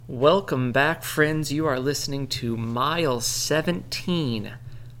Welcome back, friends. You are listening to Mile 17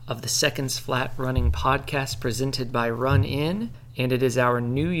 of the Seconds Flat Running podcast presented by Run In, and it is our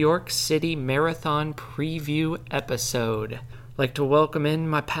New York City Marathon preview episode. I'd like to welcome in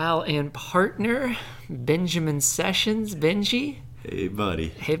my pal and partner, Benjamin Sessions. Benji? Hey, buddy.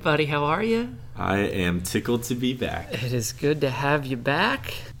 Hey, buddy. How are you? I am tickled to be back. It is good to have you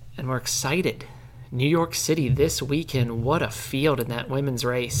back, and we're excited. New York City this weekend. What a field in that women's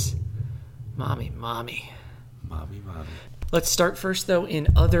race. Mommy. Let's start first, though, in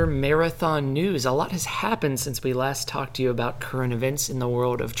other marathon news. A lot has happened since we last talked to you about current events in the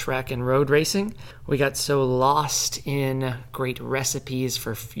world of track and road racing. We got so lost in great recipes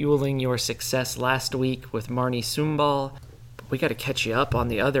for fueling your success last week with Marnie Sumbal. But we got to catch you up on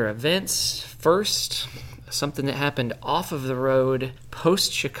the other events. First, something that happened off of the road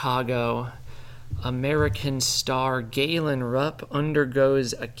post-Chicago. American star Galen Rupp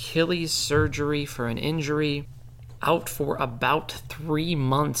undergoes Achilles surgery for an injury, out for about 3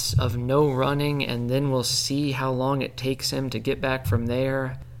 months of no running, and then we'll see how long it takes him to get back from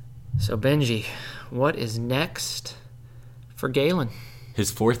there. So Benji, what is next for Galen?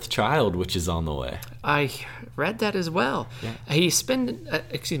 His fourth child, which is on the way. I read that as well. Yeah. He spun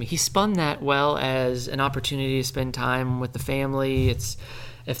that well as an opportunity to spend time with the family.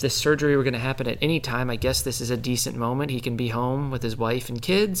 If this surgery were going to happen at any time, I guess this is a decent moment. He can be home with his wife and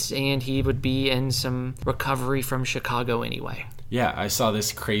kids, and he would be in some recovery from Chicago anyway. Yeah, I saw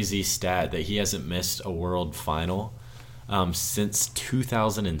this crazy stat that he hasn't missed a world final since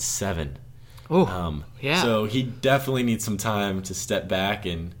 2007. Oh, yeah. So he definitely needs some time to step back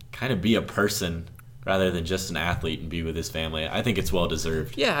and kind of be a person rather than just an athlete and be with his family. I think it's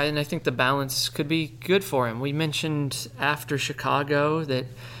well-deserved. Yeah, and I think the balance could be good for him. We mentioned after Chicago that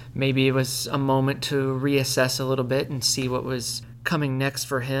maybe it was a moment to reassess a little bit and see what was coming next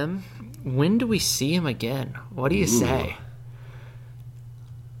for him. When do we see him again? What do you say?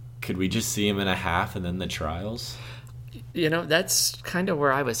 Could we just see him in a half and then the trials? You know, that's kind of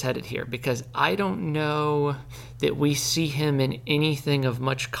where I was headed here, because I don't know that we see him in anything of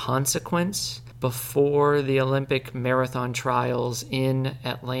much consequence before the Olympic marathon trials in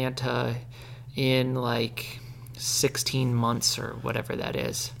Atlanta in like 16 months or whatever that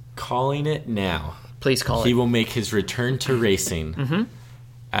is. Calling it now. Please call it. He will make his return to racing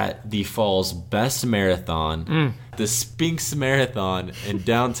at the fall's best marathon, the Spinks Marathon in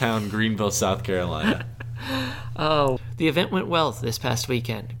downtown Greenville, South Carolina. Oh, the event went well this past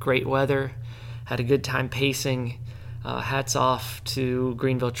weekend. Great weather, had a good time pacing. Hats off to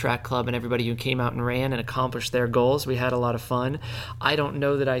Greenville Track Club and everybody who came out and ran and accomplished their goals. We had a lot of fun. I don't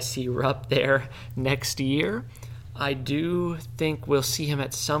know that I see Rupp there next year. I do think we'll see him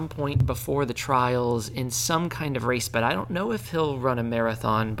at some point before the trials in some kind of race, but I don't know if he'll run a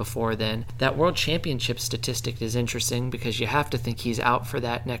marathon before then. That World Championship statistic is interesting because you have to think he's out for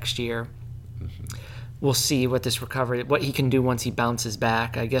that next year. We'll see what he can do once he bounces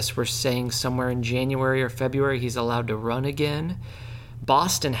back. I guess we're saying somewhere in January or February he's allowed to run again.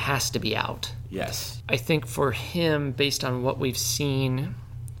 Boston has to be out. Yes. I think for him, based on what we've seen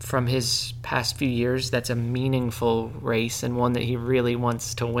from his past few years, that's a meaningful race and one that he really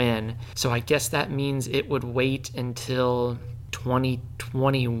wants to win. So I guess that means it would wait until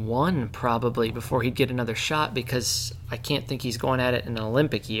 2021 probably before he'd get another shot, because I can't think he's going at it in an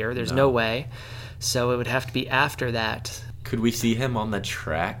Olympic year. There's no way. So it would have to be after that. Could we see him on the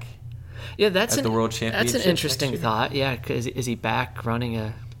track? Yeah, that's the World Championship. That's an interesting thought. Yeah, because is he back running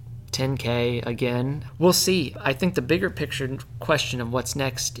a 10K again? We'll see. I think the bigger picture question of what's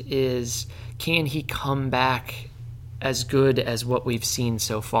next is, can he come back as good as what we've seen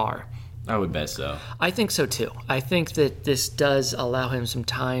so far? I would bet so. I think so too. I think that this does allow him some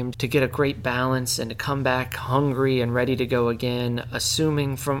time to get a great balance and to come back hungry and ready to go again,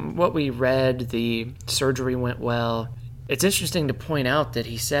 assuming from what we read, the surgery went well. It's interesting to point out that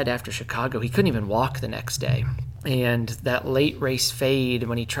he said after Chicago he couldn't even walk the next day. And that late race fade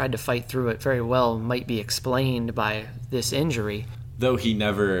when he tried to fight through it very well might be explained by this injury. Though he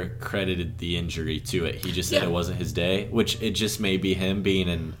never credited the injury to it. He just said it wasn't his day, which it just may be him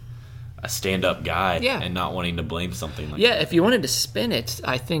being a stand-up guy and not wanting to blame something like that. Yeah, if you wanted to spin it,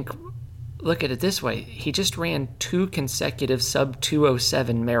 I think, look at it this way. He just ran 2 consecutive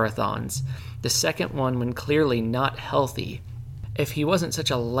sub-207 marathons, the second one when clearly not healthy. If he wasn't such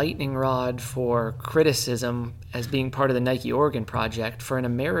a lightning rod for criticism as being part of the Nike Oregon project, for an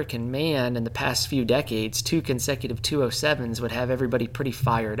American man in the past few decades, 2 consecutive 207s would have everybody pretty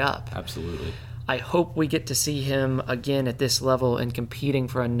fired up. Absolutely. I hope we get to see him again at this level and competing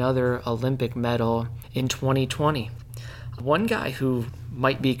for another Olympic medal in 2020. One guy who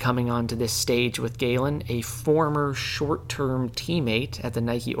might be coming onto this stage with Galen, a former short-term teammate at the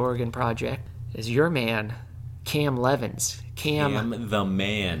Nike Oregon project, is your man, Cam Levins. Cam the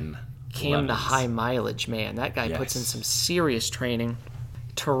man. Cam Levins. the high mileage man. That guy puts in some serious training.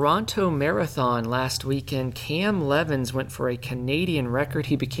 Toronto Marathon last weekend, Cam Levins went for a Canadian record.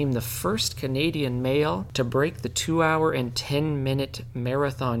 He became the first Canadian male to break the 2-hour and 10-minute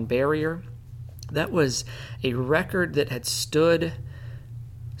marathon barrier. That was a record that had stood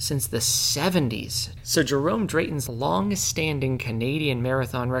since the 70s. So Jerome Drayton's longest-standing Canadian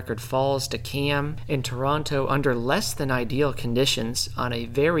marathon record falls to Cam in Toronto under less than ideal conditions on a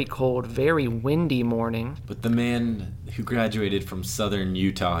very cold, very windy morning. But the man who graduated from Southern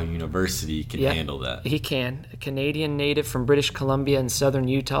Utah University can handle that. He can. A Canadian native from British Columbia and Southern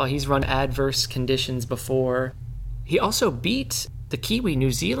Utah. He's run adverse conditions before. He also beat the Kiwi,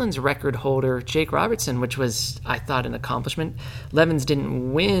 New Zealand's record holder, Jake Robertson, which was, I thought, an accomplishment. Levins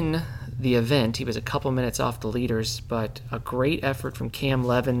didn't win the event. He was a couple minutes off the leaders, but a great effort from Cam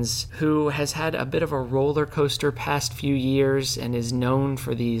Levins, who has had a bit of a roller coaster past few years and is known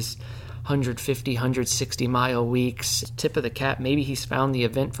for these 150, 160-mile weeks. Tip of the cap, maybe he's found the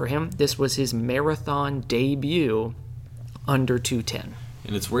event for him. This was his marathon debut under 210.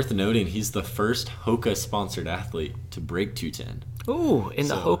 And it's worth noting, he's the first Hoka-sponsored athlete to break 210. Ooh, in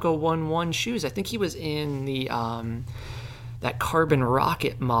the Hoka 1-1 shoes. I think he was in the that Carbon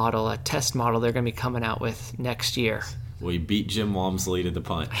Rocket model, a test model they're going to be coming out with next year. Well, he beat Jim Walmsley to the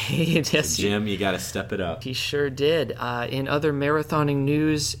punch. Yes, so Jim, you got to step it up. He sure did. In other marathoning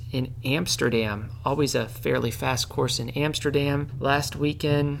news, in Amsterdam, always a fairly fast course in Amsterdam. Last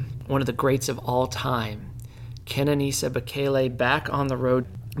weekend, one of the greats of all time, Kenenisa Bekele, back on the road.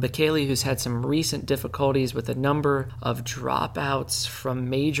 Bekele, who's had some recent difficulties with a number of dropouts from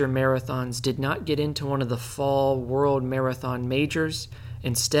major marathons, did not get into one of the fall World Marathon Majors.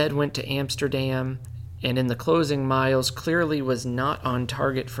 Instead went to Amsterdam, and in the closing miles clearly was not on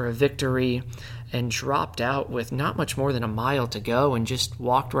target for a victory and dropped out with not much more than a mile to go and just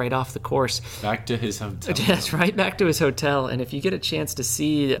walked right off the course. Back to his hotel. Yes, right back to his hotel. And if you get a chance to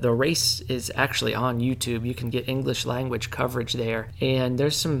see, the race is actually on YouTube. You can get English language coverage there. And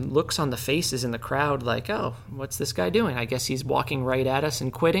there's some looks on the faces in the crowd like, oh, what's this guy doing? I guess he's walking right at us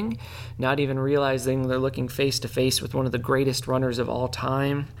and quitting, not even realizing they're looking face to face with one of the greatest runners of all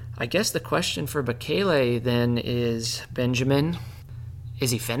time. I guess the question for Bekele then is, Benjamin,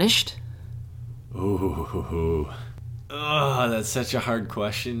 is he finished? Ooh. Oh, that's such a hard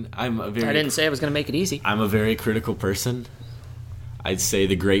question. I didn't say I was going to make it easy. I'm a very critical person. I'd say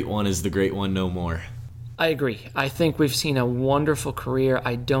the great one is the great one no more. I agree. I think we've seen a wonderful career.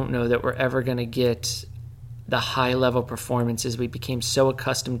 I don't know that we're ever going to get the high-level performances we became so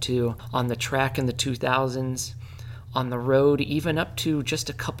accustomed to on the track in the 2000s. On the road, even up to just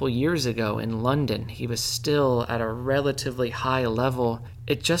a couple years ago in London, he was still at a relatively high level.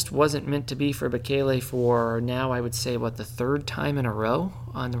 It just wasn't meant to be for Bekele for now, I would say, the third time in a row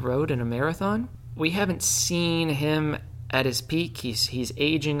on the road in a marathon? We haven't seen him at his peak. He's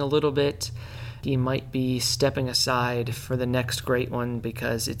aging a little bit. He might be stepping aside for the next great one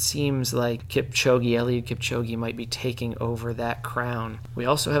because it seems like Eliud Kipchoge might be taking over that crown. We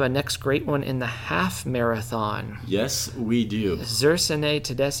also have a next great one in the half marathon. Yes, we do. Zersene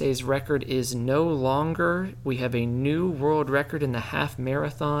Tedesse's record is no longer. We have a new world record in the half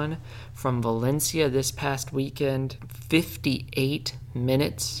marathon from Valencia this past weekend. 58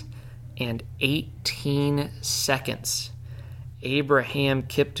 minutes and 18 seconds. Abraham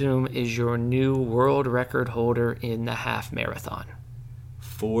Kiptum is your new world record holder in the half marathon.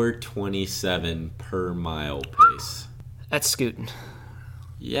 4:27 per mile pace. That's scooting.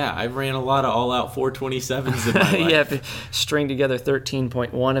 Yeah, I ran a lot of all-out 4:27s in my life. Yeah, string together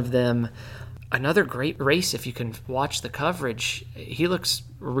 13.1 of them. Another great race if you can watch the coverage. He looks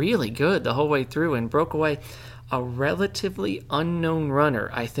really good the whole way through and broke away. A relatively unknown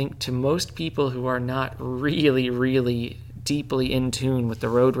runner, I think, to most people who are not really deeply in tune with the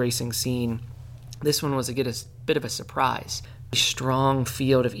road racing scene. This one was a bit of a surprise. A strong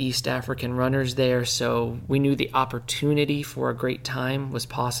field of East African runners there, so we knew the opportunity for a great time was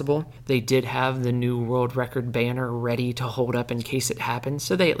possible. They did have the new world record banner ready to hold up in case it happened,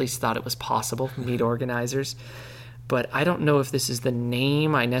 so they at least thought it was possible, meet organizers. But I don't know if this is the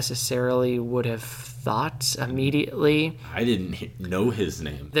name I necessarily would have thought immediately. I didn't know his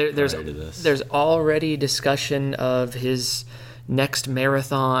name prior to this. There's already discussion of his next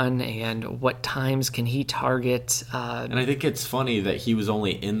marathon and what times can he target. And I think it's funny that he was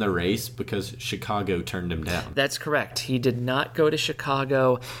only in the race because Chicago turned him down. That's correct. He did not go to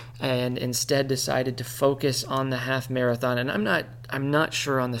Chicago and instead decided to focus on the half marathon. And I'm not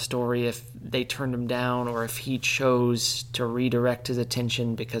sure on the story if they turned him down or if he chose to redirect his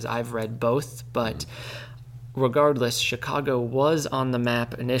attention, because I've read both. But regardless, Chicago was on the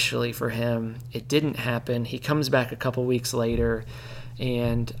map initially for him. It didn't happen. He comes back a couple weeks later,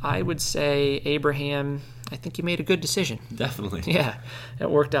 and I would say, Abraham, I think you made a good decision. Definitely. Yeah, it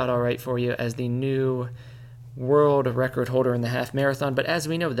worked out all right for you as the new world record holder in the half marathon. But as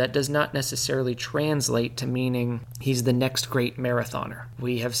we know, that does not necessarily translate to meaning he's the next great marathoner.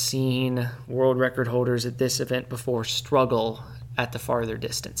 We have seen world record holders at this event before struggle at the farther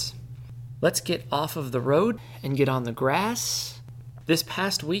distance. Let's get off of the road and get on the grass. This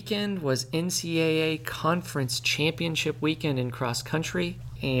past weekend was NCAA Conference Championship weekend in cross country,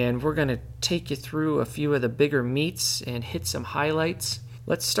 and we're going to take you through a few of the bigger meets and hit some highlights.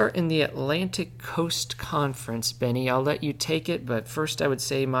 Let's start in the Atlantic Coast Conference, Benny. I'll let you take it, but first I would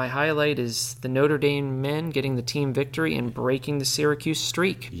say my highlight is the Notre Dame men getting the team victory and breaking the Syracuse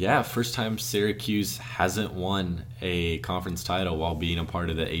streak. Yeah, first time Syracuse hasn't won a conference title while being a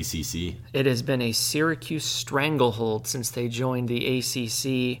part of the ACC. It has been a Syracuse stranglehold since they joined the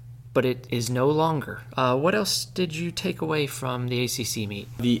ACC, but it is no longer. What else did you take away from the ACC meet?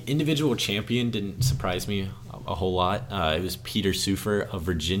 The individual champion didn't surprise me a whole lot. It was Peter Sufer of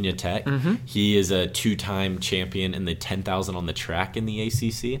Virginia Tech. He is a two-time champion in the 10,000 on the track in the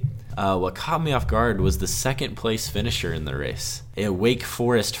ACC. What caught me off guard was the second place finisher in the race, a Wake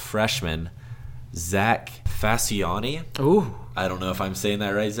Forest freshman, Zach Fasciani. Ooh. I don't know if I'm saying that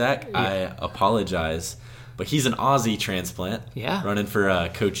right, Zach. Yeah. I apologize. But he's an Aussie transplant, running for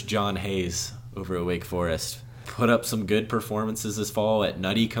Coach John Hayes over at Wake Forest. Put up some good performances this fall at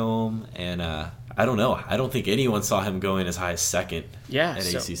Nuttycombe, and I don't know. I don't think anyone saw him going as high as second at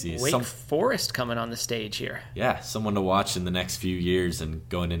ACC. Wake Forest coming on the stage here. Yeah, someone to watch in the next few years and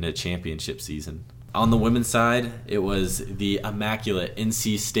going into championship season. On the women's side, it was the immaculate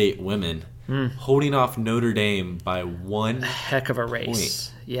NC State women holding off Notre Dame by one heck of a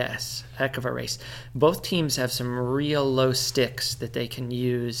race. Point. Yes, heck of a race. Both teams have some real low sticks that they can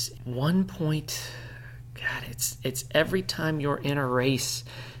use. 1 point, God, it's every time you're in a race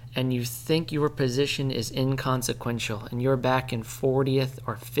and you think your position is inconsequential and you're back in 40th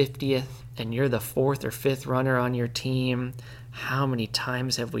or 50th and you're the 4th or 5th runner on your team. How many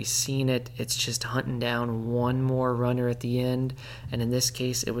times have we seen it? It's just hunting down one more runner at the end. And in this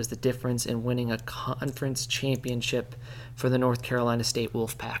case, it was the difference in winning a conference championship for the North Carolina State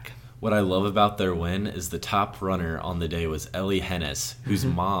Wolfpack. What I love about their win is the top runner on the day was Ellie Hennis, whose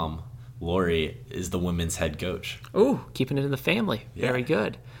mom, Lori, is the women's head coach. Ooh, keeping it in the family. Yeah. Very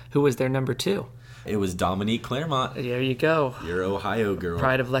good. Who was their number 2? It was Dominique Claremont. There you go. Your Ohio girl.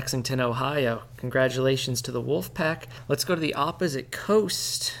 Pride of Lexington, Ohio. Congratulations to the Wolfpack. Let's go to the opposite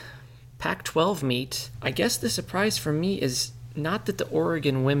coast. Pac-12 meet. I guess the surprise for me is not that the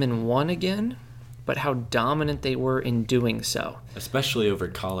Oregon women won again, but how dominant they were in doing so. Especially over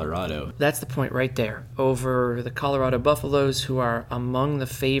Colorado. That's the point right there. Over the Colorado Buffaloes, who are among the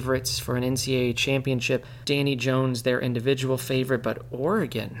favorites for an NCAA championship. Danny Jones, their individual favorite, but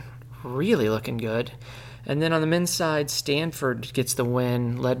Oregon really looking good. And then on the men's side, Stanford gets the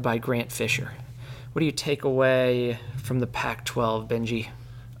win, led by Grant Fisher. What do you take away from the Pac-12,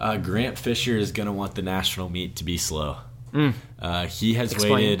 Benji? Grant Fisher is going to want the national meet to be slow. He has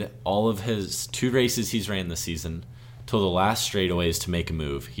waited all of his 2 races he's ran this season till the last straightaways to make a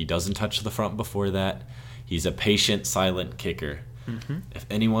move. He doesn't touch the front before that. He's a patient, silent kicker. If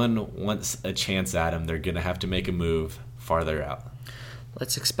anyone wants a chance at him, they're going to have to make a move farther out.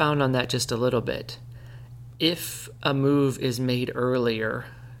 Let's expound on that just a little bit. If a move is made earlier,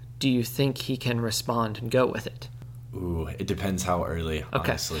 do you think he can respond and go with it? Ooh, it depends how early,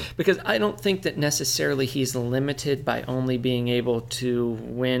 honestly. Because I don't think that necessarily he's limited by only being able to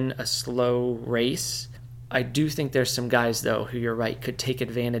win a slow race. I do think there's some guys, though, who you're right, could take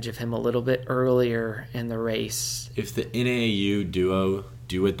advantage of him a little bit earlier in the race. If the NAU duo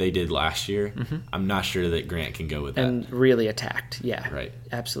do what they did last year, I'm not sure that Grant can go with that. And really attacked, yeah. Right.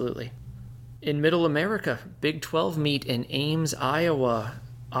 Absolutely. In Middle America, Big 12 meet in Ames, Iowa.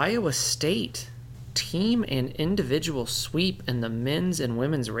 Iowa State, team and individual sweep in the men's and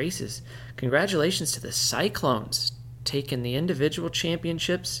women's races. Congratulations to the Cyclones, taking the individual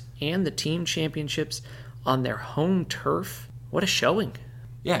championships and the team championships on their home turf. What a showing.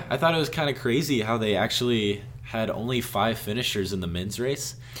 Yeah, I thought it was kind of crazy how they actually had only 5 finishers in the men's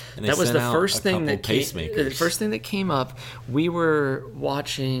race, and that was the first thing that came up. We were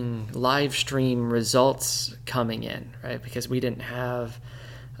watching live stream results coming in, right? Because we didn't have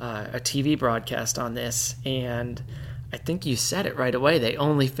a TV broadcast on this, and I think you said it right away. They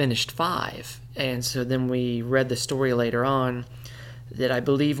only finished 5, and so then we read the story later on that I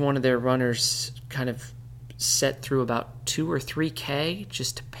believe one of their runners kind of set through about 2 or 3K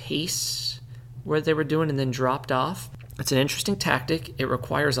just to pace where they were doing and then dropped off. It's an interesting tactic. It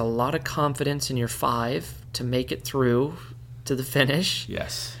requires a lot of confidence in your 5 to make it through to the finish.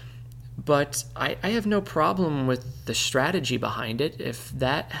 Yes. But I have no problem with the strategy behind it. If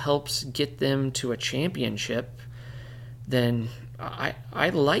that helps get them to a championship, then I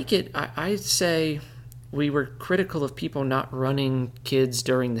like it. I say we were critical of people not running kids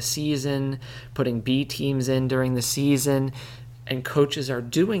during the season, putting B teams in during the season, and coaches are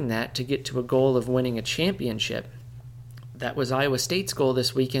doing that to get to a goal of winning a championship. That was Iowa State's goal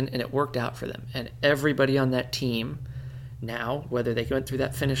this weekend, and it worked out for them. And everybody on that team now, whether they went through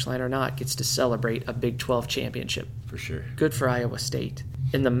that finish line or not, gets to celebrate a Big 12 championship. For sure. Good for Iowa State.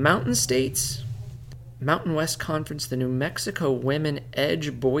 In the Mountain States, Mountain West Conference, the New Mexico women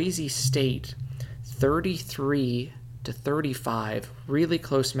edge Boise State 33-35. Really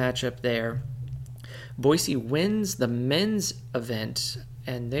close matchup there. Boise wins the men's event,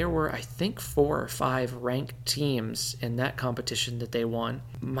 and there were, I think, 4 or 5 ranked teams in that competition that they won.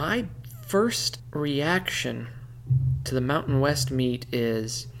 My first reaction to the Mountain West meet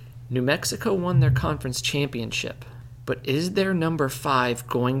is New Mexico won their conference championship, but is their number 5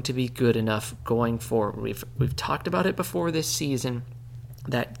 going to be good enough going forward? We've talked about it before this season.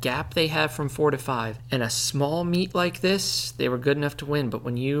 That gap they have from 4 to 5. In a small meet like this, they were good enough to win. But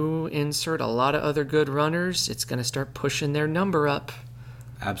when you insert a lot of other good runners, it's going to start pushing their number up.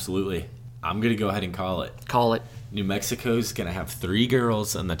 Absolutely. I'm going to go ahead and call it. Call it. New Mexico's going to have 3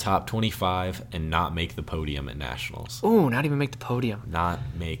 girls in the top 25 and not make the podium at nationals. Ooh, not even make the podium. Not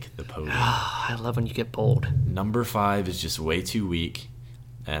make the podium. I love when you get bold. Number 5 is just way too weak,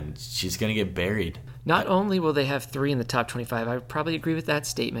 and she's going to get buried. Not only will they have 3 in the top 25, I would probably agree with that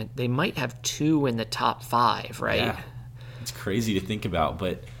statement. They might have 2 in the top 5, right? Yeah. It's crazy to think about,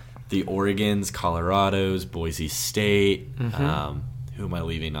 but the Oregons, Colorados, Boise State, who am I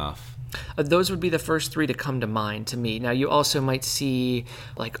leaving off? Those would be the first 3 to come to mind to me. Now, you also might see,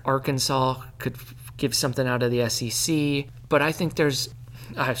 like, Arkansas could give something out of the SEC, but I think there's,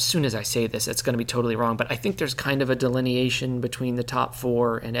 as soon as I say this, it's going to be totally wrong, but I think there's kind of a delineation between the top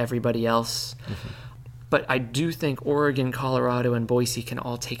 4 and everybody else. But I do think Oregon, Colorado, and Boise can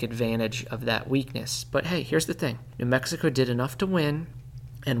all take advantage of that weakness. But hey, here's the thing. New Mexico did enough to win,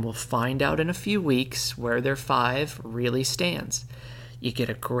 and we'll find out in a few weeks where their 5 really stands. You get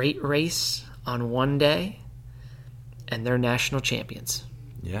a great race on one day, and they're national champions.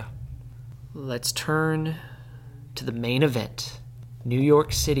 Yeah. Let's turn to the main event. New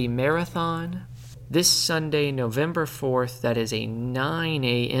York City Marathon. This Sunday, November 4th, that is a 9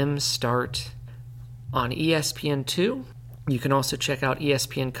 a.m. start on ESPN2. You can also check out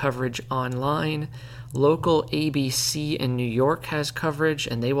ESPN coverage online. Local ABC in New York has coverage,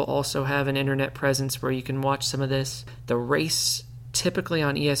 and they will also have an internet presence where you can watch some of this. The race typically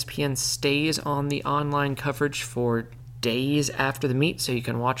on ESPN stays on the online coverage for days after the meet, so you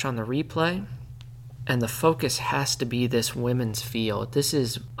can watch on the replay. And the focus has to be this women's field. This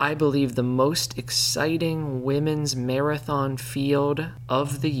is, I believe, the most exciting women's marathon field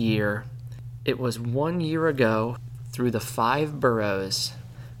of the year. It was 1 year ago through the 5 boroughs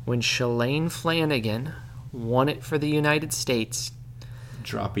when Shalane Flanagan won it for the United States.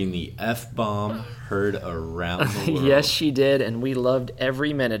 Dropping the F-bomb heard around the world. Yes, she did, and we loved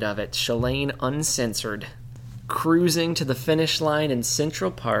every minute of it. Shalane uncensored. Cruising to the finish line in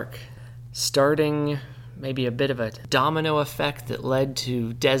Central Park, starting maybe a bit of a domino effect that led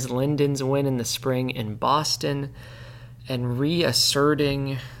to Des Linden's win in the spring in Boston, and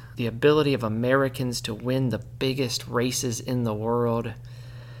reasserting the ability of Americans to win the biggest races in the world.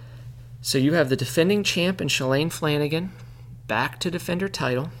 So you have the defending champ in Shalane Flanagan back to defend her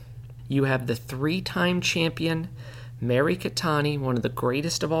title. You have the 3-time champion Mary Keitany, one of the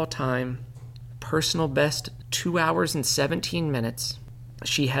greatest of all time, personal best 2 hours and 17 minutes.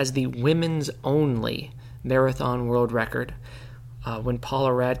 She has the women's only marathon world record. When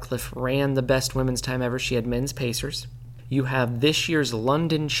Paula Radcliffe ran the best women's time ever, she had men's pacers. You have this year's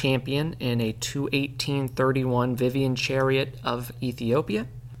London champion in a 2:18:31 Vivian Chariot of Ethiopia.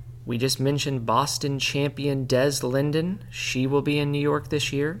 We just mentioned Boston champion Des Linden. She will be in New York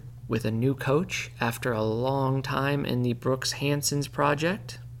this year with a new coach after a long time in the Brooks Hanson's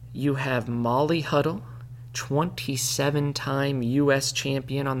project. You have Molly Huddle, 27-time U.S.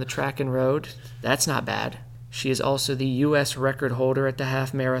 champion on the track and road. That's not bad. She is also the U.S. record holder at the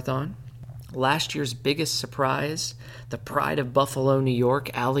half marathon. Last year's biggest surprise, the pride of Buffalo, New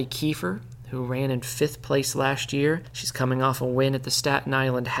York, Allie Kiefer, who ran in 5th place last year. She's coming off a win at the Staten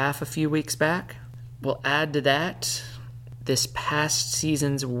Island half a few weeks back. We'll add to that this past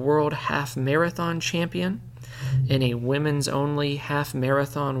season's World Half Marathon champion in a women's-only half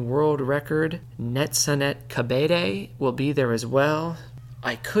marathon world record, Netsanet Kabede, will be there as well.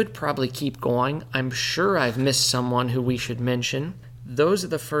 I could probably keep going. I'm sure I've missed someone who we should mention. Those are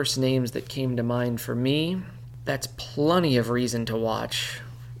the first names that came to mind for me. That's plenty of reason to watch.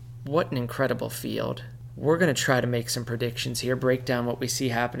 What an incredible field. We're going to try to make some predictions here, break down what we see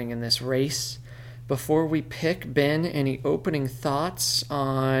happening in this race. Before we pick, Ben, any opening thoughts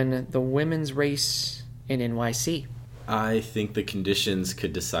on the women's race in NYC? I think the conditions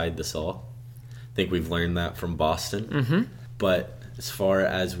could decide this all. I think we've learned that from Boston. Mm-hmm. But as far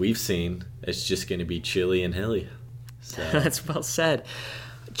as we've seen, it's just going to be chilly and hilly. So. That's well said.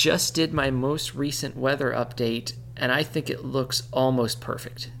 Just did my most recent weather update, and I think it looks almost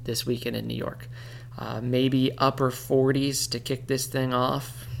perfect this weekend in New York. Maybe upper 40s to kick this thing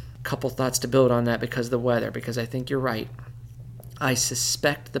off. A couple thoughts to build on that because of the weather, because I think you're right. I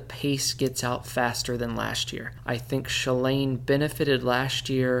suspect the pace gets out faster than last year. I think Shalane benefited last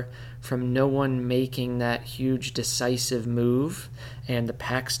year from no one making that huge decisive move, and the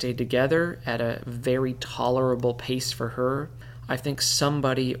pack stayed together at a very tolerable pace for her. I think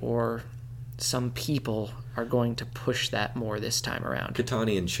somebody or some people are going to push that more this time around.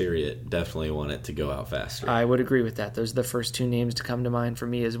 Katani and Chariot definitely want it to go out faster. I would agree with that. Those are the first two names to come to mind for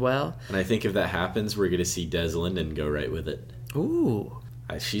me as well. And I think if that happens, we're going to see Des Linden go right with it. Ooh.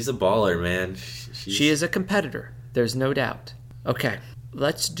 She's a baller, man. She is a competitor. There's no doubt. Okay.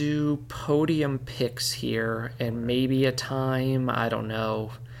 Let's do podium picks here and maybe a time, I don't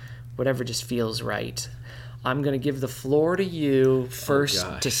know, whatever just feels right. I'm going to give the floor to you first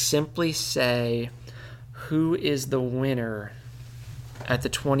to simply say who is the winner at the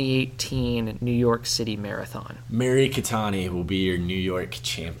 2018 New York City Marathon. Mary Katani will be your New York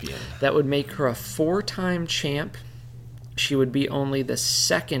champion. That would make her a 4-time champ. She would be only the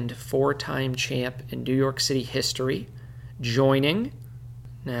second 4-time champ in New York City history, joining,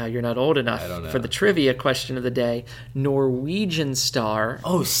 now you're not old enough for the trivia question of the day, Norwegian star.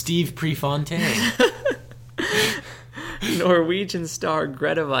 Oh, Steve Prefontaine. Norwegian star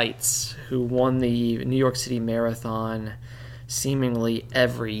Greta Weitz, who won the New York City Marathon seemingly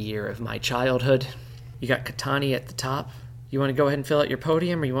every year of my childhood. You got Katani at the top. You want to go ahead and fill out your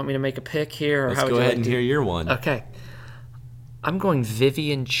podium, or you want me to make a pick here? Or Let's go ahead and hear your one. Okay. I'm going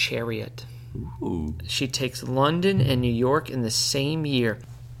Vivian Chariot. Ooh. She takes London and New York in the same year.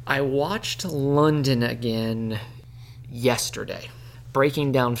 I watched London again yesterday,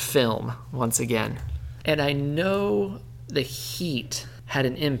 breaking down film once again. And I know the heat had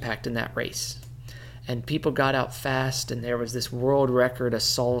an impact in that race. And people got out fast, and there was this world record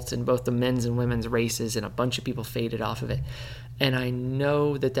assault in both the men's and women's races, and a bunch of people faded off of it. And I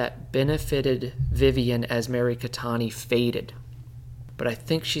know that benefited Vivian as Mary Katani faded. But I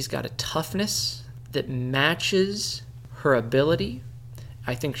think she's got a toughness that matches her ability.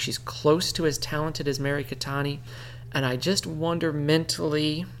 I think she's close to as talented as Mary Katani. And I just wonder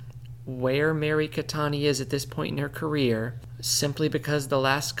mentally where Mary Katani is at this point in her career, simply because the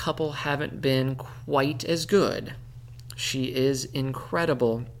last couple haven't been quite as good. She is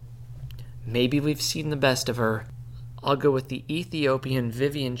incredible. Maybe we've seen the best of her. I'll go with the Ethiopian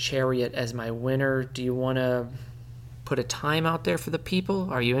Vivian Chariot as my winner. Do you want to put a time out there for the people?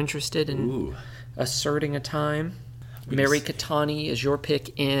 Are you interested in asserting a time? Mary Katani is your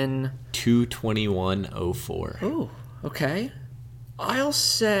pick in 2:21:04. Oh, okay. I'll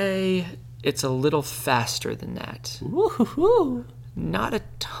say it's a little faster than that. Woo-hoo-hoo. Not a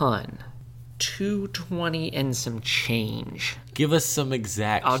ton. 2:20 and some change. Give us some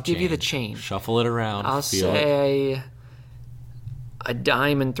exact I'll give you the change. Shuffle it around. I'll say a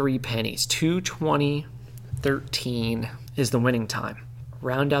dime and 3 pennies. 2:20:13 is the winning time.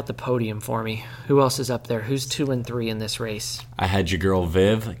 Round out the podium for me. Who else is up there? Who's 2 and 3 in this race? I had your girl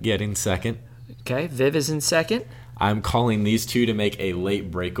Viv getting second. Okay, Viv is in second. I'm calling these two to make a late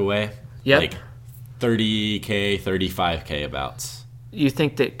breakaway. Yep. Like 30K, 35K abouts. You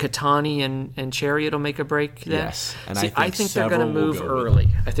think that Katani and Chariot will make a break then? Yes. And I think they're going to move early.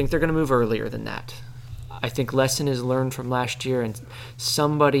 I think they're going to move earlier than that. I think lesson is learned from last year, and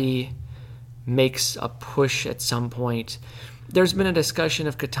somebody makes a push at some point. There's been a discussion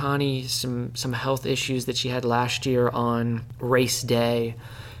of Katani, some health issues that she had last year on race day.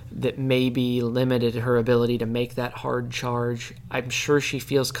 that maybe limited her ability to make that hard charge. I'm sure she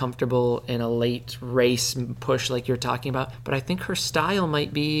feels comfortable in a late race push like you're talking about, but I think her style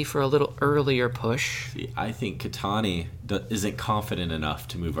might be for a little earlier push. See, I think Katani isn't confident enough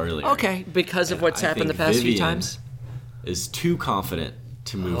to move earlier. Okay, because of what's happened the past few times? Is too confident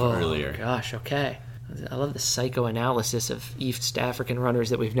to move earlier. Oh, gosh, okay. I love the psychoanalysis of East African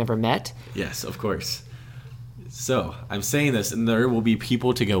runners that we've never met. Yes, of course. So, I'm saying this, and there will be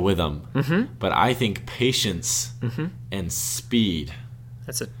people to go with them, but I think patience and speed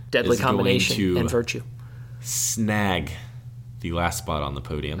that's a deadly combination and virtue. Snag the last spot on the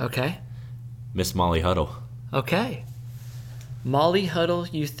podium. Okay. Miss Molly Huddle. Okay. Molly Huddle,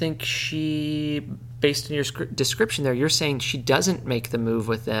 you think she, based on your description there, you're saying she doesn't make the move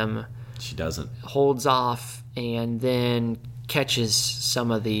with them. She doesn't. Holds off and then catches some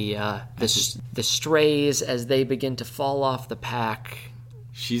of the strays as they begin to fall off the pack.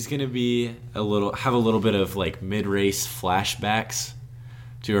 She's gonna be have a little bit of like mid-race flashbacks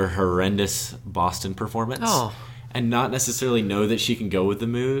to her horrendous Boston performance, and not necessarily know that she can go with the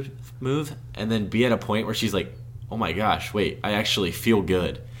move, and then be at a point where she's like, "Oh my gosh, wait, I actually feel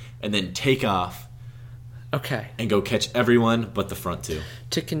good," and then take off. Okay. And go catch everyone but the front two.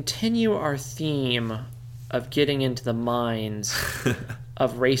 To continue our theme of getting into the minds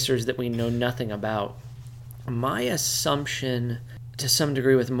of racers that we know nothing about, my assumption to some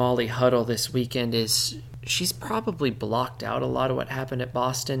degree with Molly Huddle this weekend is she's probably blocked out a lot of what happened at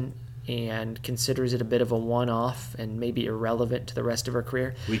Boston and considers it a bit of a one-off and maybe irrelevant to the rest of her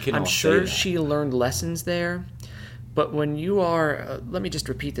career. I'm sure she learned lessons there. But when you are, let me just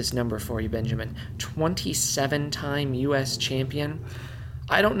repeat this number for you, Benjamin, 27-time U.S. champion,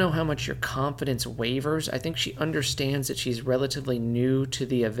 I don't know how much your confidence wavers. I think she understands that she's relatively new to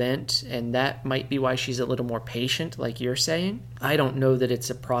the event, and that might be why she's a little more patient, like you're saying. I don't know that it's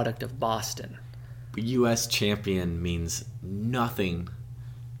a product of Boston. U.S. champion means nothing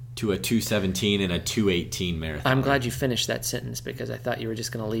to a 2:17 and a 2:18 marathon. I'm glad you finished that sentence because I thought you were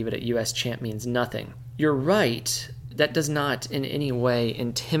just going to leave it at U.S. champ means nothing. You're right. That does not in any way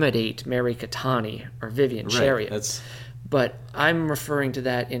intimidate Mary Katani or Vivian Chariot. But I'm referring to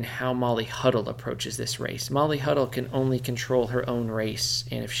that in how Molly Huddle approaches this race. Molly Huddle can only control her own race,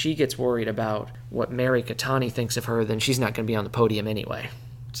 and if she gets worried about what Mary Katani thinks of her, then she's not going to be on the podium anyway.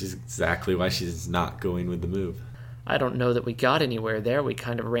 Which is exactly why she's not going with the move. I don't know that we got anywhere there. We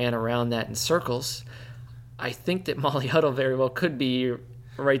kind of ran around that in circles. I think that Molly Huddle very well could be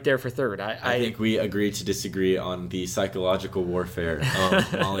right there for third. I think we agree to disagree on the psychological warfare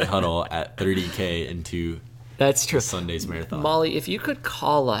of Molly Huddle at 30K into That's true. Sunday's marathon. Molly, if you could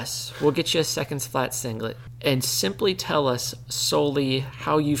call us, we'll get you a seconds flat singlet, and simply tell us solely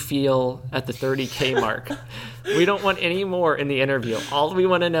how you feel at the 30K mark. We don't want any more in the interview. All we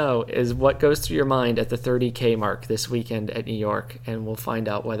want to know is what goes through your mind at the 30K mark this weekend at New York, and we'll find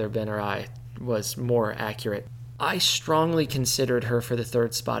out whether Ben or I was more accurate. I strongly considered her for the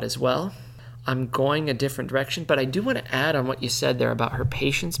third spot as well. I'm going a different direction, but I do want to add on what you said there about her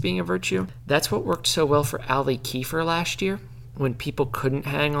patience being a virtue. That's what worked so well for Allie Kiefer last year, when people couldn't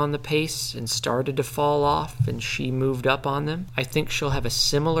hang on the pace and started to fall off and she moved up on them. I think she'll have a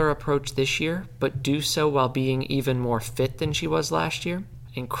similar approach this year, but do so while being even more fit than she was last year.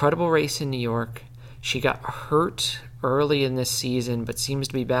 Incredible race in New York. She got hurt early in this season, but seems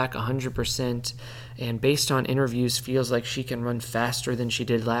to be back 100%, and based on interviews feels like she can run faster than she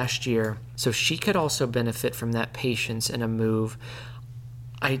did last year. So she could also benefit from that patience and a move.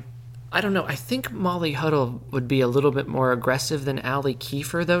 I don't know. I think Molly Huddle would be a little bit more aggressive than Allie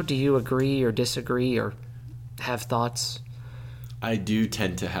Kiefer, though. Do you agree or disagree or have thoughts? I do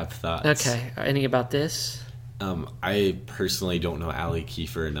tend to have thoughts. Okay. Any about this? I personally don't know Allie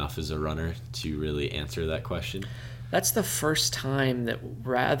Kiefer enough as a runner to really answer that question. That's the first time that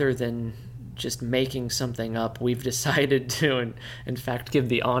rather than just making something up, we've decided to, in fact, give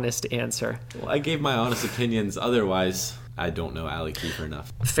the honest answer. Well, I gave my honest opinions. Otherwise, I don't know Allie Kiefer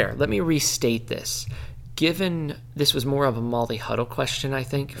enough. Fair. Let me restate this. Given this was more of a Molly Huddle question, I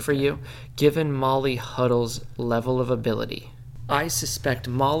think, for you. Given Molly Huddle's level of ability, I suspect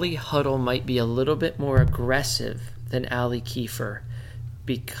Molly Huddle might be a little bit more aggressive than Allie Kiefer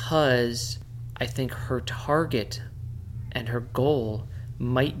because I think her target and her goal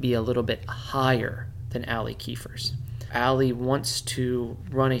might be a little bit higher than Allie Kiefer's. Allie wants to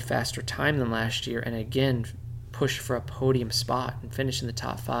run a faster time than last year and again push for a podium spot and finish in the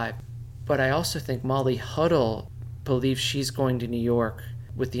top 5. But I also think Molly Huddle believes she's going to New York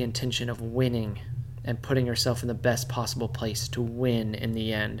with the intention of winning and putting herself in the best possible place to win in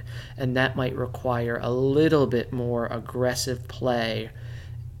the end. And that might require a little bit more aggressive play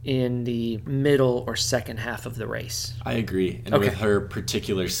in the middle or second half of the race. I agree. And with her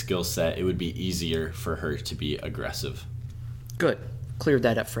particular skill set, it would be easier for her to be aggressive. Good. Cleared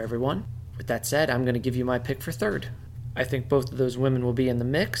that up for everyone. With that said, I'm going to give you my pick for third. I think both of those women will be in the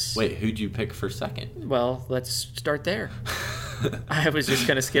mix. Wait, who'd you pick for second? Well, let's start there. I was just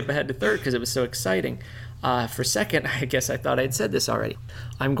going to skip ahead to third because it was so exciting. For second, I guess I thought I'd said this already.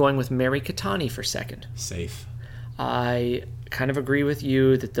 I'm going with Mary Keitany for second. Safe. I kind of agree with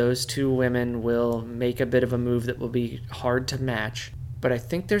you that those two women will make a bit of a move that will be hard to match. But I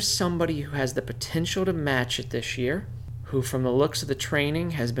think there's somebody who has the potential to match it this year, who from the looks of the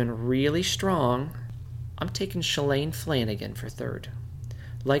training has been really strong. I'm taking Shalane Flanagan for third.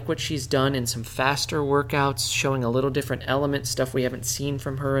 Like what she's done in some faster workouts, showing a little different element, stuff we haven't seen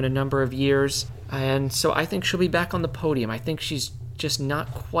from her in a number of years. And so I think she'll be back on the podium. I think she's just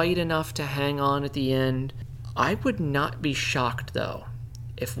not quite enough to hang on at the end. I would not be shocked, though,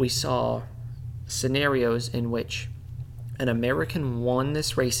 if we saw scenarios in which an American won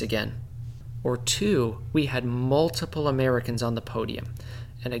this race again, or two, we had multiple Americans on the podium.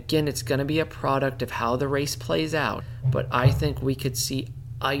 And again, it's going to be a product of how the race plays out, but I think we could see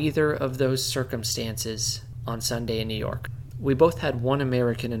either of those circumstances on Sunday in New York. We both had one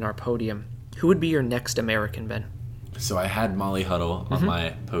American in our podium. Who would be your next American, Ben? So I had Molly Huddle on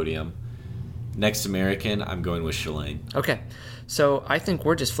my podium. Next American, I'm going with Shalane. Okay, so I think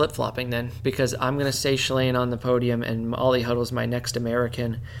we're just flip-flopping then, because I'm going to say Shalane on the podium and Molly Huddle's my next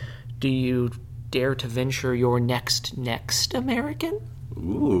American. Do you dare to venture your next American?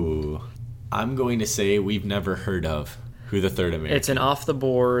 Ooh. I'm going to say we've never heard of who the third American. It's an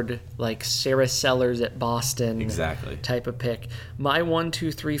off-the-board, like Sarah Sellers at Boston type of pick. My 1,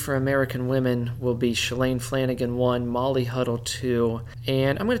 2, 3 for American women will be Shalane Flanagan 1, Molly Huddle 2,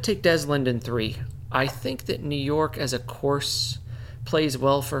 and I'm going to take Des Linden 3. I think that New York as a course plays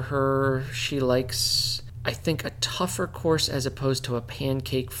well for her. She likes, I think, a tougher course as opposed to a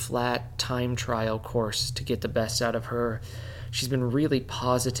pancake flat time trial course to get the best out of her. She's been really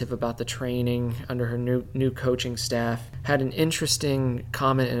positive about the training under her new coaching staff. Had an interesting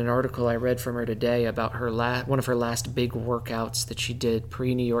comment in an article I read from her today about her one of her last big workouts that she did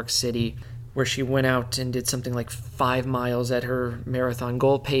pre-New York City, where she went out and did something like 5 miles at her marathon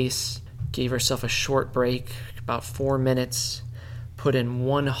goal pace, gave herself a short break, about 4 minutes, put in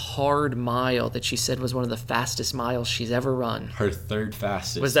one hard mile that she said was one of the fastest miles she's ever run. Her third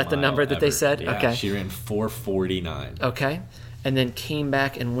fastest. Was that the number that they said? Yeah, okay. She ran 4:49. Okay. And then came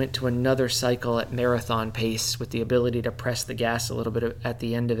back and went to another cycle at marathon pace with the ability to press the gas a little bit at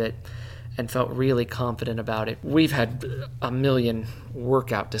the end of it, and felt really confident about it. We've had a million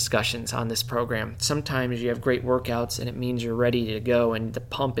workout discussions on this program. Sometimes you have great workouts and it means you're ready to go and the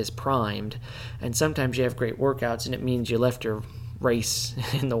pump is primed. And sometimes you have great workouts and it means you left your race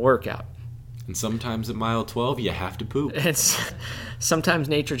in the workout. And sometimes at mile 12 you have to poop. Sometimes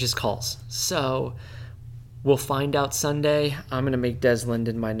nature just calls. So we'll find out Sunday. I'm going to make Des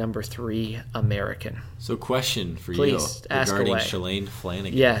Linden my number 3 American. So question for Please, you ask regarding away. Shalane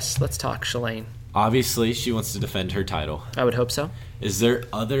Flanagan. Yes, let's talk Shalane. Obviously, she wants to defend her title. I would hope so. Is there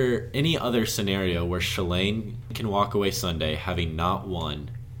any other scenario where Shalane can walk away Sunday having not won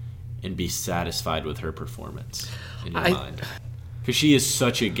and be satisfied with her performance in your mind? Because she is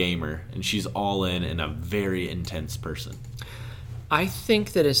such a gamer, and she's all in and a very intense person. I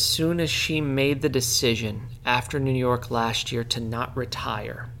think that as soon as she made the decision after New York last year to not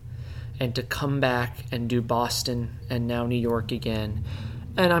retire and to come back and do Boston and now New York again,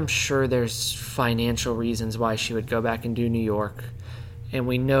 and I'm sure there's financial reasons why she would go back and do New York, and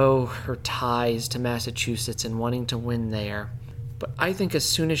we know her ties to Massachusetts and wanting to win there, but I think as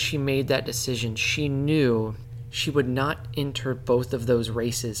soon as she made that decision, she knew she would not enter both of those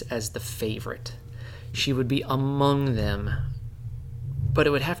races as the favorite. She would be among them, but it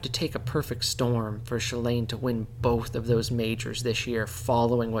would have to take a perfect storm for Shalane to win both of those majors this year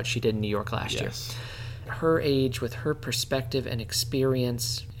following what she did in New York last year. Her age, with her perspective and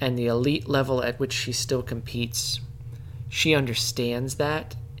experience and the elite level at which she still competes, she understands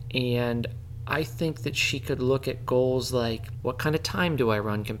that, and I think that she could look at goals like, what kind of time do I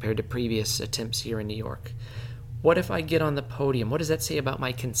run compared to previous attempts here in New York? What if I get on the podium? What does that say about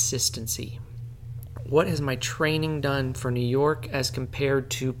my consistency? What has my training done for New York as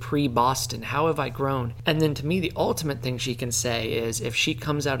compared to pre-Boston? How have I grown? And then to me, the ultimate thing she can say is if she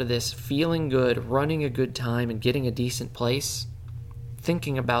comes out of this feeling good, running a good time, and getting a decent place,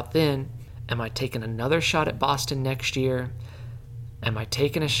 thinking about then, am I taking another shot at Boston next year? Am I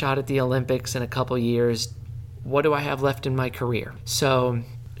taking a shot at the Olympics in a couple years? What do I have left in my career? So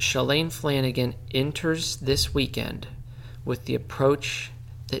Shalane Flanagan enters this weekend with the approach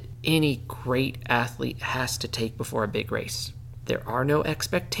that any great athlete has to take before a big race. There are no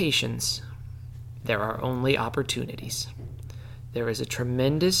expectations. There are only opportunities. There is a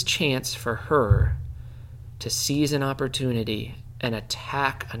tremendous chance for her to seize an opportunity and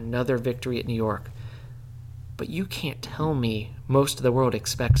attack another victory at New York. But you can't tell me most of the world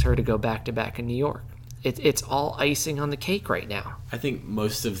expects her to go back-to-back in New York. It's all icing on the cake right now. I think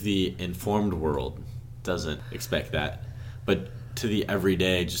most of the informed world doesn't expect that. But to the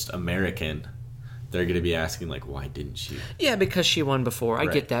everyday, just American, they're going to be asking, like, why didn't she? Yeah, because she won before. I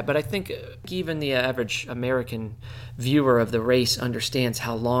get that. But I think even the average American viewer of the race understands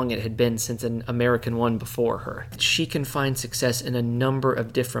how long it had been since an American won before her. She can find success in a number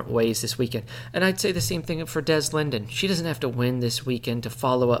of different ways this weekend. And I'd say the same thing for Des Linden. She doesn't have to win this weekend to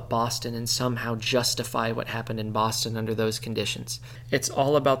follow up Boston and somehow justify what happened in Boston under those conditions. It's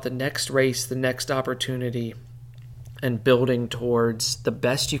all about the next race, the next opportunity, and building towards the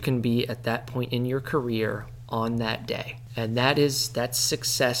best you can be at that point in your career on that day. And that's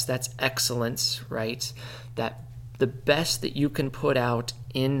success, that's excellence, right? That the best that you can put out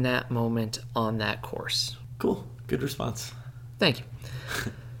in that moment on that course. Cool. Good response. Thank you.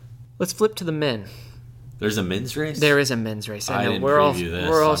 Let's flip to the men. There's a men's race? There is a men's race. I know we're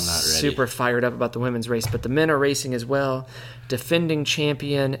all super fired up about the women's race, but the men are racing as well. Defending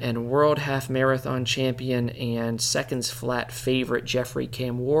champion and world half marathon champion and seconds flat favorite Jeffrey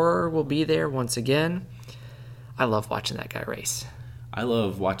Kamworor will be there once again. I love watching that guy race. I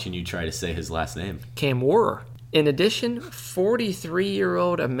love watching you try to say his last name. Kamworor. In addition,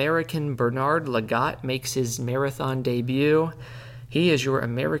 43-year-old American Bernard Lagat makes his marathon debut. He is your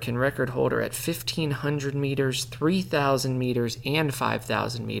American record holder at 1,500 meters, 3,000 meters, and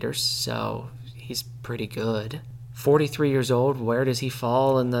 5,000 meters, so he's pretty good. 43 years old, where does he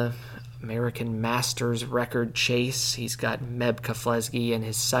fall in the American Masters record chase? He's got Meb Keflezighi in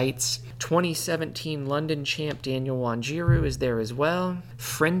his sights. 2017 London champ Daniel Wanjiru is there as well.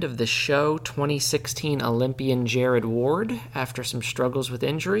 Friend of the show, 2016 Olympian Jared Ward, after some struggles with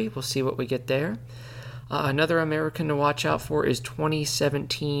injury. We'll see what we get there. Another American to watch out for is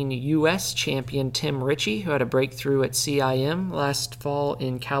 2017 U.S. champion Tim Ritchie, who had a breakthrough at CIM last fall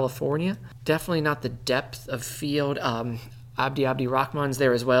in California. Definitely not the depth of field. Abdi Rahman's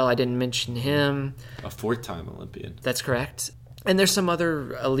there as well. I didn't mention him. A fourth-time Olympian. That's correct. And there's some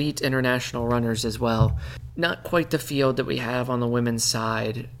other elite international runners as well. Not quite the field that we have on the women's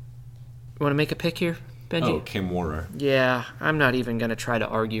side. You want to make a pick here, Benji? Oh, Kamworor. Yeah, I'm not even going to try to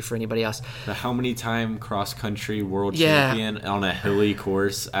argue for anybody else. The how many time cross-country world champion on a hilly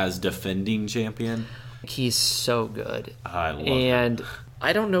course as defending champion? He's so good. I love And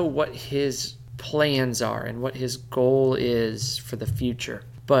I don't know what his plans are and what his goal is for the future.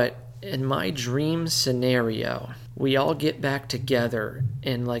 But in my dream scenario, we all get back together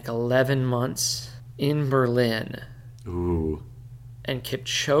in like 11 months in Berlin. Ooh. And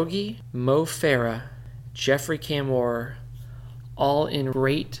Kipchoge, Mo Farah, Jeffrey Kamworor, all in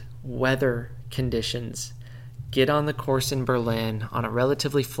great weather conditions, get on the course in Berlin on a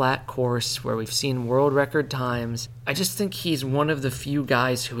relatively flat course where we've seen world record times. I just think he's one of the few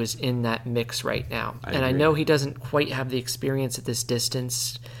guys who is in that mix right now. I know he doesn't quite have the experience at this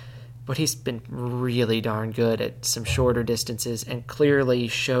distance, but he's been really darn good at some shorter distances and clearly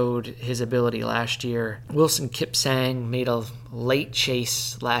showed his ability last year. Wilson Kipsang made a late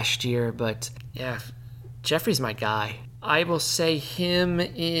chase last year, but yeah, Jeffrey's my guy. I will say him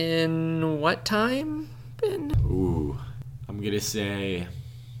in what time, Ben? Ooh, I'm going to say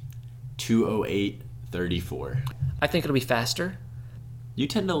 2:08:34. I think it'll be faster. You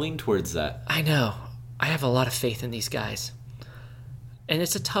tend to lean towards that. I know. I have a lot of faith in these guys. And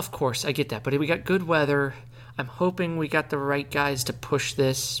it's a tough course, I get that. But we got good weather. I'm hoping we got the right guys to push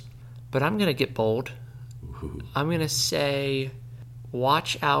this. But I'm going to get bold. Ooh. I'm going to say,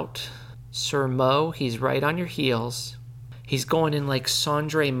 watch out, Sir Mo. He's right on your heels. He's going in like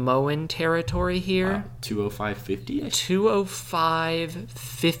Sondre Moen territory here. 2:05:50?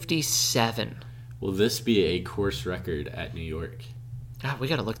 2:05:57. Will this be a course record at New York? We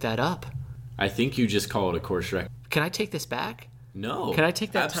got to look that up. I think you just call it a course record. Can I take this back? No. Can I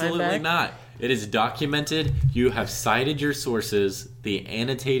take that time back? Absolutely not. It is documented. You have cited your sources. The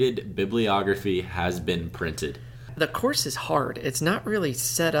annotated bibliography has been printed. The course is hard. It's not really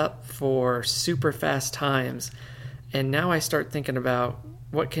set up for super fast times. And now I start thinking about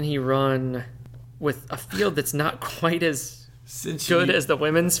what can he run with a field that's not quite as good as the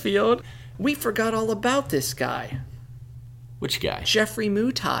women's field. We forgot all about this guy. Which guy? Jeffrey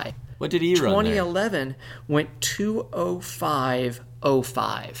Mutai. What did he run 2011 went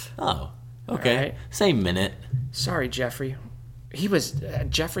 2:05:05. Oh, okay. Right. Same minute. Sorry, Jeffrey.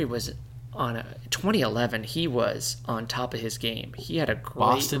 Jeffrey was on 2011. He was on top of his game. He had a great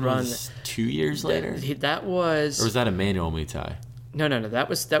Boston run. Was 2 years later? That was... Or was that Emmanuel Mutai? No. That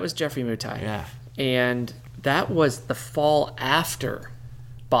was Jeffrey Mutai. Yeah. And that was the fall after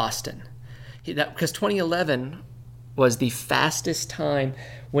Boston. Because 2011 was the fastest time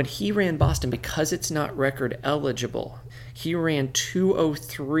when he ran Boston, because it's not record eligible. He ran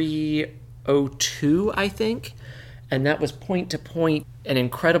 2:03.02, I think, and that was point to point, an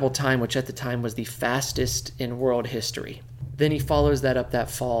incredible time, which at the time was the fastest in world history. Then he follows that up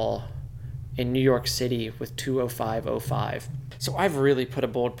that fall in New York City with 2:05.05. So I've really put a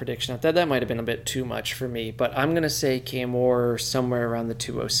bold prediction out there. That might have been a bit too much for me, but I'm going to say Cam Moore somewhere around the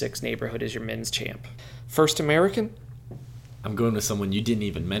 2:06 neighborhood is your men's champ. First American? I'm going with someone you didn't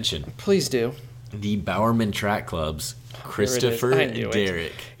even mention. Please do. The Bowerman Track Club's Christopher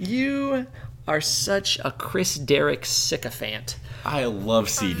Derrick. You are such a Chris Derrick sycophant. I love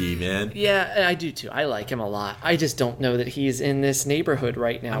CD, man. Yeah, I do too. I like him a lot. I just don't know that he's in this neighborhood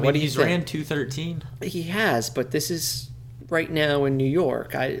right now. I mean, what do you he's think? ran 2:13. He has, but this is right now in New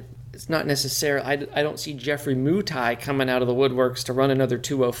York. It's not necessarily... I don't see Jeffrey Mutai coming out of the woodworks to run another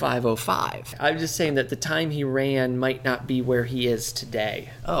 2:05.05. I'm just saying that the time he ran might not be where he is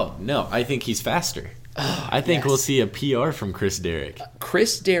today. Oh, no. I think he's faster. Oh, I think yes. We'll see a PR from Chris Derrick.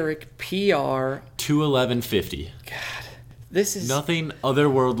 Chris Derrick, PR... 2:11.50. God, this is... Nothing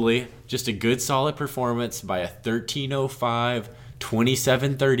otherworldly. Just a good, solid performance by a 13:05,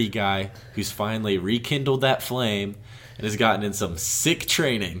 27:30 guy who's finally rekindled that flame and has gotten in some sick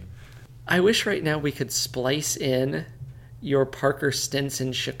training. I wish right now we could splice in your Parker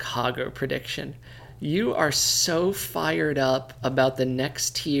Stinson Chicago prediction. You are so fired up about the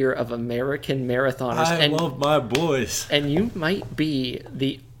next tier of American marathoners. I love my boys. And you might be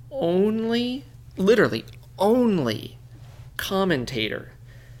the literally only commentator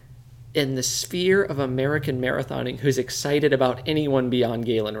in the sphere of American marathoning who's excited about anyone beyond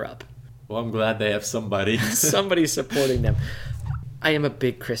Galen Rupp. Well, I'm glad they have somebody. Somebody supporting them. I am a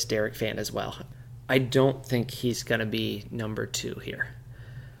big Chris Derrick fan as well. I don't think he's going to be number 2 here.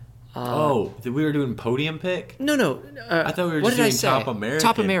 We were doing podium pick? No. I thought we were just doing top American.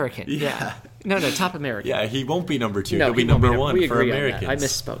 Top American, yeah. No, top American. Yeah, he won't be number 2. No, he'll be number 1 we for agree Americans. On that. I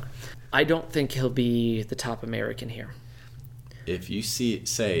misspoke. I don't think he'll be the top American here. If you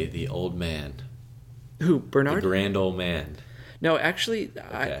say the old man. Who, Bernard? The grand old man. No, actually,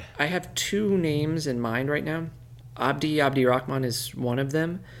 Okay. I have 2 names in mind right now. Abdi Rahman is one of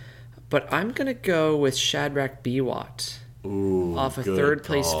them. But I'm going to go with Shadrach Biwott. Ooh, off a good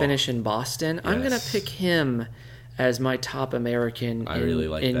third-place call. finish in Boston. Yes. I'm going to pick him as my top American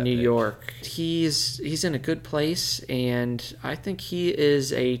in New York. He's in a good place, and I think he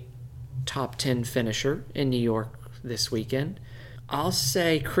is a top 10 finisher in New York this weekend. I'll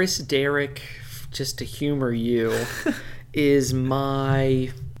say Chris Derrick, just to humor you, is my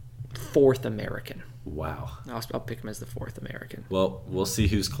 4th American. Wow. I'll pick him as the 4th American. Well, we'll see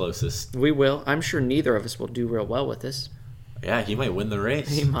who's closest. We will. I'm sure neither of us will do real well with this. Yeah, he might win the race.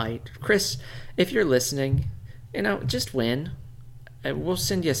 He might. Chris, if you're listening, just win. We'll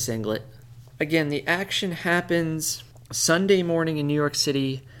send you a singlet. Again, the action happens Sunday morning in New York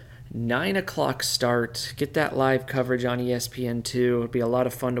City, 9 o'clock start. Get that live coverage on ESPN2. It'll be a lot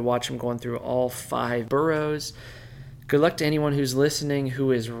of fun to watch them going through all 5 boroughs. Good luck to anyone who's listening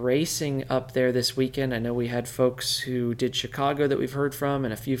who is racing up there this weekend. I know we had folks who did Chicago that we've heard from,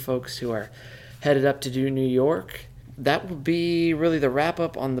 and a few folks who are headed up to do New York. That will be really the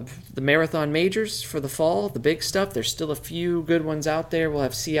wrap-up on the marathon majors for the fall, the big stuff. There's still a few good ones out there. We'll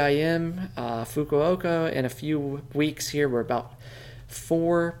have CIM, Fukuoka, in a few weeks here. We're about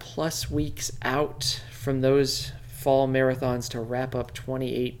 4+ weeks out from those fall marathons to wrap up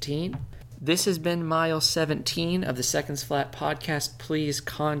 2018. This has been mile 17 of the Seconds Flat podcast. Please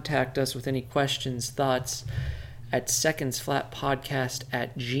contact us with any questions, thoughts at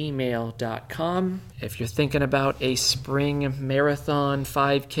secondsflatpodcast@gmail.com. If you're thinking about a spring marathon,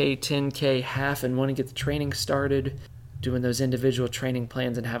 5K, 10K, half, and want to get the training started, doing those individual training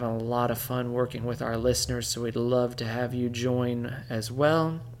plans and having a lot of fun working with our listeners, so we'd love to have you join as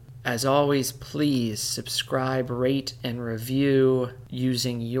well. As always, please subscribe, rate, and review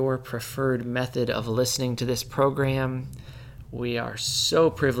using your preferred method of listening to this program. We are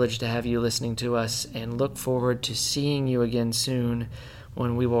so privileged to have you listening to us and look forward to seeing you again soon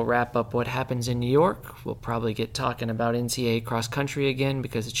when we will wrap up what happens in New York. We'll probably get talking about NCAA cross country again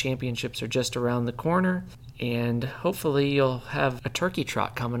because the championships are just around the corner. And hopefully you'll have a turkey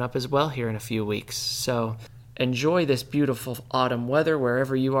trot coming up as well here in a few weeks. So enjoy this beautiful autumn weather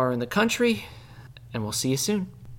wherever you are in the country, and we'll see you soon.